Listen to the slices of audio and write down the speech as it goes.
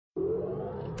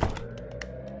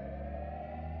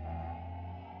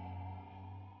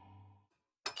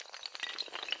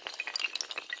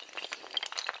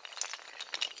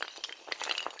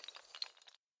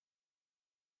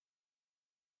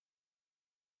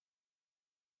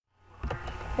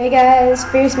Hey guys,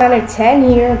 Fierce Manor 10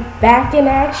 here, back in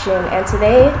action, and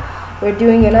today we're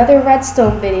doing another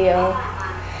Redstone video.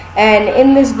 And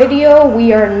in this video,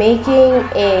 we are making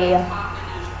a,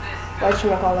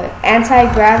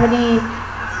 anti-gravity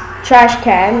trash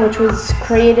can, which was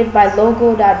created by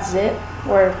logo.zip,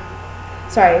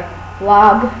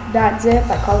 log.zip.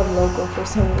 I call it logo for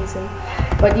some reason.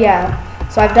 But yeah,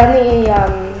 so I've done the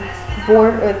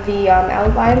board, or the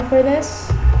outline for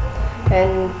this,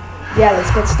 and yeah,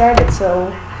 let's get started. So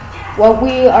what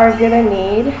we are gonna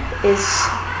need is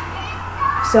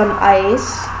some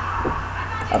ice,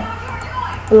 a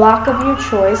block of your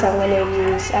choice. I'm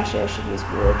gonna use, actually I should use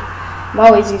wood. I'm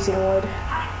always using wood.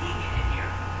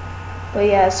 But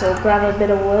yeah, so grab a bit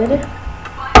of wood,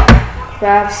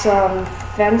 grab some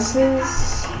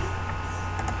fences,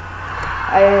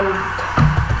 and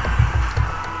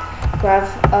grab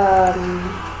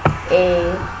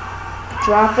a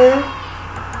dropper,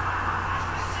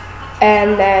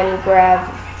 and then grab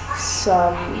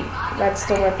some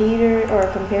redstone repeater or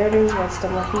comparators,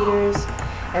 redstone repeaters,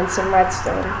 and some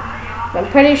redstone. I'm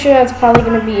pretty sure that's probably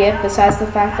going to be it, besides the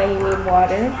fact that you need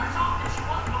water.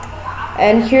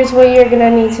 And here's what you're going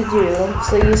to need to do.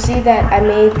 So you see that I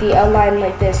made the outline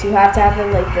like this. You have to have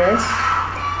it like this.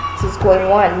 So it's going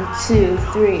 1, 2,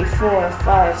 3, 4,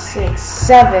 5, 6,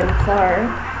 7 far,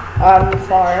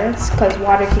 because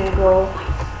water can go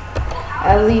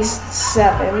at least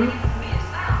 7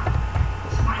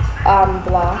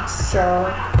 blocks. So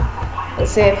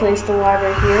let's say I place the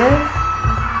water here,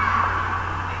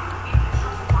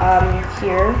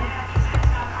 here.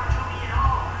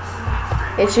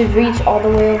 It should reach all the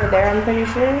way over there, I'm pretty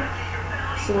sure.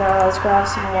 So now let's grab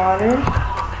some water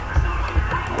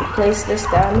and place this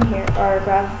down here, or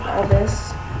grab all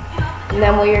this. And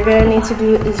then what you're gonna need to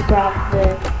do is grab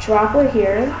the dropper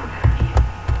here,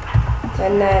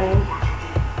 and then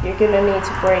you're gonna need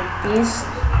to break these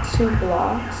 2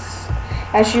 blocks.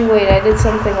 Actually, wait, I did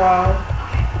something wrong.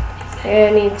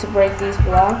 You're gonna need to break these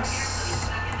blocks,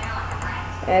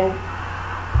 and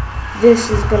this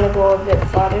is gonna go a bit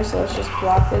farther, so let's just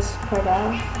block this part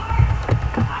off.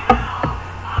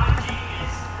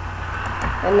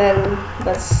 And then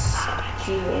let's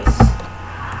do this.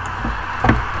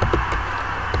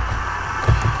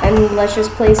 And let's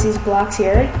just place these blocks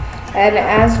here. And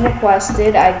as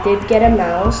requested, I did get a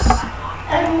mouse.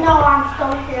 And no, I'm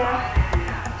still here.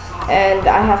 And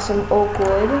I have some oak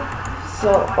wood,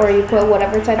 so, or you put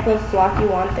whatever type of block you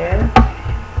want there.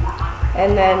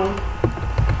 And then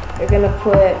you're gonna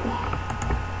put,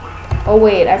 oh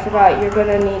wait, I forgot, you're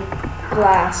gonna need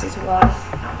glass as well.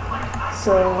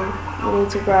 So you need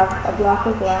to grab a block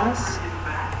of glass.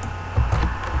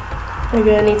 You're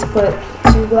gonna need to put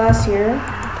 2 glass here,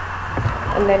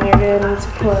 and then you're gonna need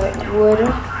to put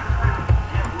wood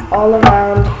all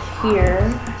around here.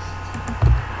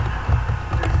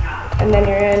 And then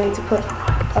you're gonna need to put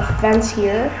a fence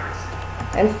here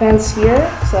and fence here,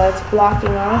 so it's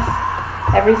blocking off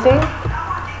everything.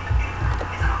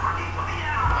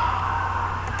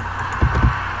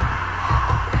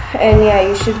 And yeah,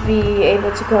 you should be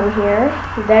able to come here.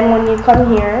 Then when you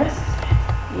come here,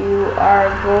 you are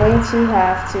going to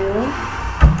have to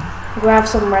grab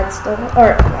some redstone,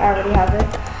 or I already have it.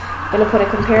 I'm gonna put a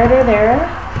comparator there,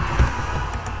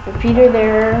 repeater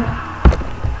there,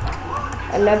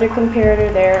 another comparator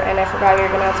there, and I forgot you're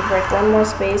gonna have to break 1 more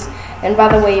space. And by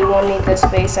the way, you won't need this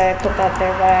space, I put that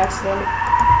there by accident.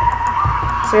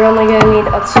 So you're only gonna need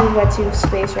a 2 by 2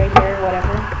 space right here,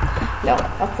 whatever. No,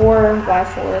 a 4 by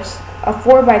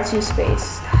 2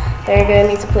 space. Then you're gonna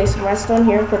need to place some redstone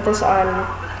here, put this on,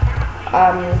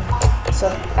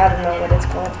 so I don't know what it's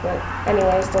called, but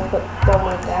anyways, don't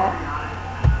move that.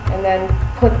 And then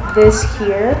put this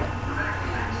here,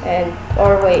 and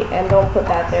don't put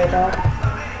that there though.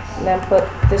 And then put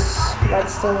this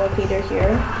redstone repeater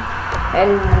here.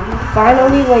 And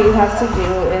finally, what you have to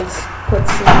do is put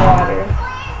some water.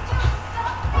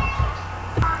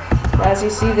 Now, as you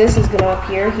see, this is going to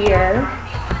appear here.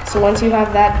 So once you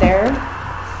have that there,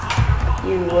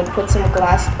 you would put some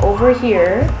glass over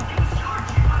here,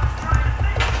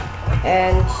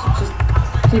 and just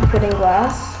keep putting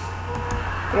glass.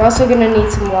 You're also going to need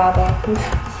some lava.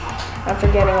 I'm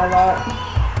forgetting a lot.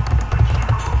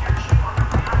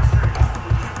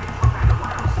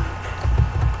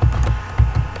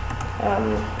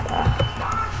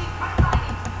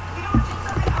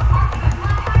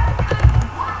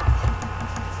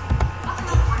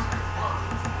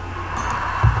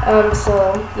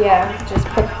 So yeah, just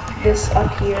put this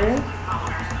up here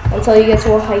until you get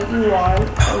to a height you want,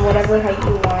 and whatever height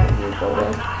you want, you go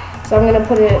with. So I'm gonna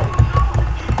put it,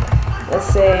 let's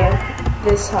say,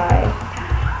 this high.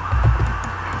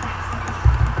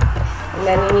 And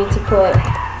then you need to put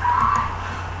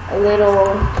a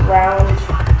little round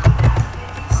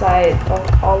side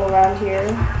all around here,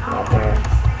 not there,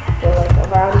 but like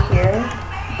around here.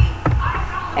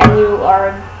 And you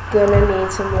are gonna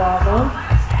need some lava.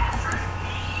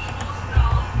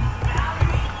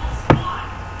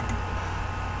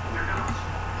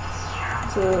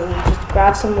 So just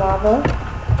grab some lava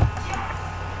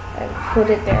and put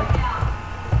it there.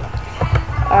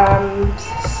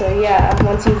 So yeah,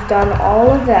 once you've done all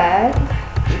of that,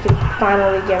 you can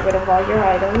finally get rid of all your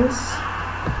items.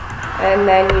 And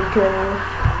then you can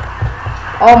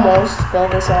almost fill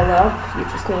this all up. You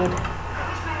just need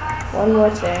one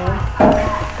more thing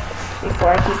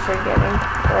before I keep forgetting,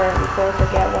 or before I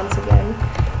forget once again.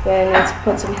 Then let's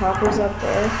put some hoppers up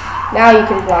there. Now you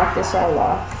can block this all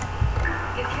off.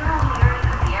 If you're only earning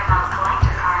with the Emerald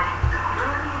Collector card, you'll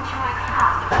really enjoy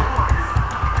chaos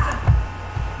rewards.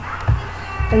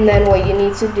 And then what you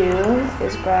need to do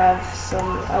is grab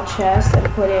a chest and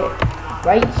put it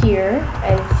right here.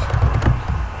 And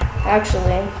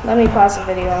actually, let me pause the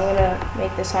video. I'm gonna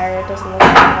make this higher. It doesn't look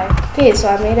that high. Okay, so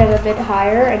I made it a bit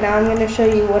higher, and now I'm gonna show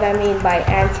you what I mean by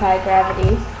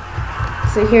anti-gravity.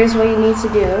 So here's what you need to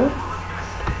do.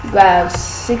 Grab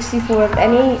 64 of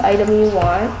any item you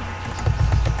want.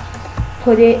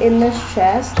 Put it in this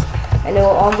chest, and it will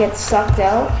all get sucked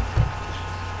out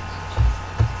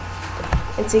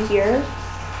into here.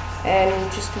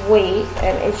 And just wait,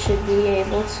 and it should be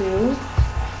able to.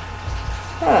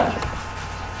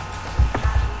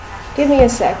 Give me a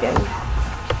second.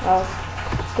 I'll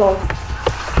go.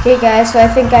 Okay guys, so I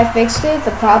think I fixed it.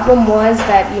 The problem was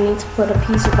that you need to put a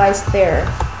piece of ice there.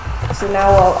 So now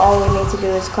all we need to do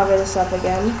is cover this up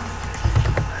again.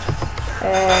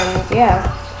 And yeah,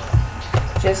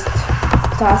 just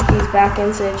toss these back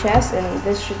into the chest and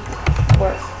this should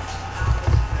work.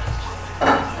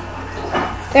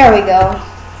 There we go.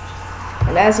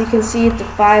 And as you can see, it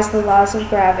defies the laws of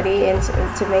gravity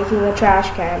into making a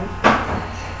trash can.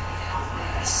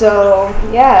 So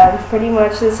yeah, pretty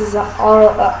much this is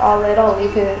all it all.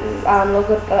 You can look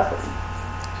at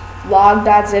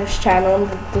log.zip's channel in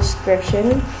the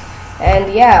description.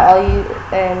 And yeah,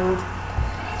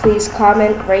 please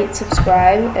comment, rate,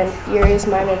 subscribe, and Furious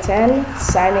Miner 10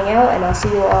 signing out, and I'll see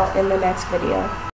you all in the next video.